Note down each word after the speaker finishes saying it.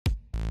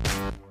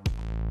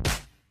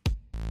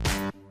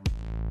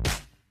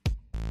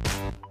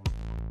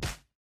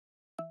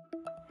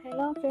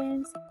Hello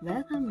friends,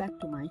 welcome back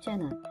to my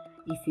channel.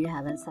 If you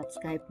haven't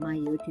subscribed my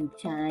YouTube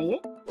channel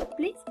yet,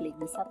 please click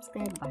the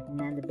subscribe button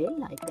and the bell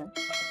icon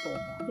for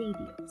more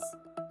videos.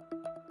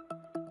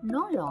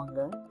 No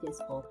longer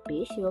just for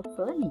patio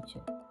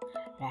furniture,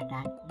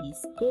 rattan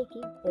is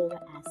taking over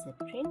as a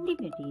trendy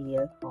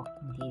material for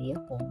interior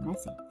home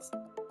essence.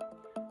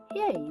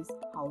 Here is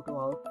how to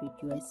outfit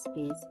your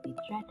space with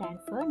rattan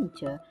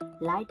furniture,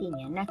 lighting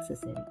and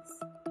accessories.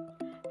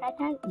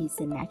 Rattan is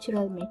a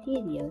natural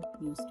material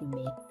used to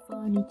make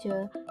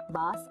furniture,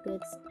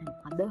 baskets and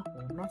other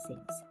home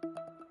essence.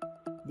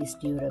 This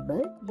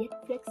durable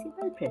yet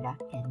flexible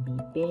product can be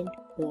bent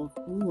or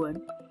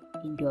woven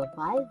into a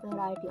wide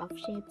variety of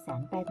shapes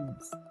and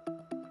patterns.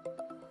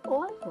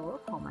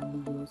 Although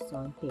commonly used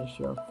on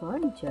patio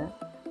furniture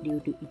due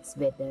to its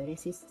weather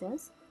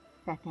resistance,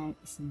 rattan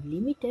is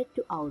limited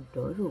to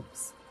outdoor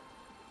rooms.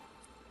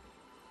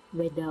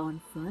 Whether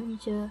on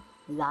furniture,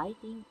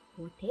 lighting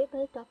or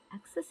tabletop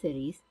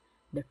accessories,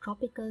 the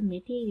tropical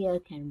material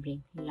can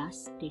bring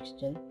lush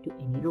texture to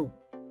any room.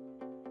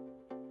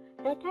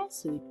 Rattan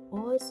suits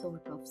all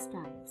sorts of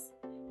styles,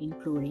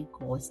 including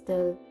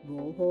coastal,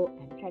 boho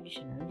and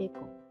traditional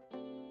decor,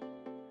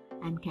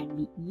 and can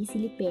be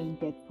easily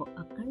painted for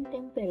a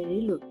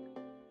contemporary look.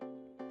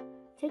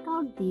 Check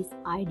out these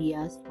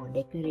ideas for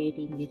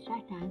decorating with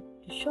rattan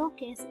to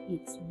showcase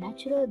its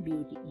natural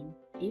beauty in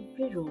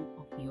every room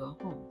of your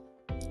home.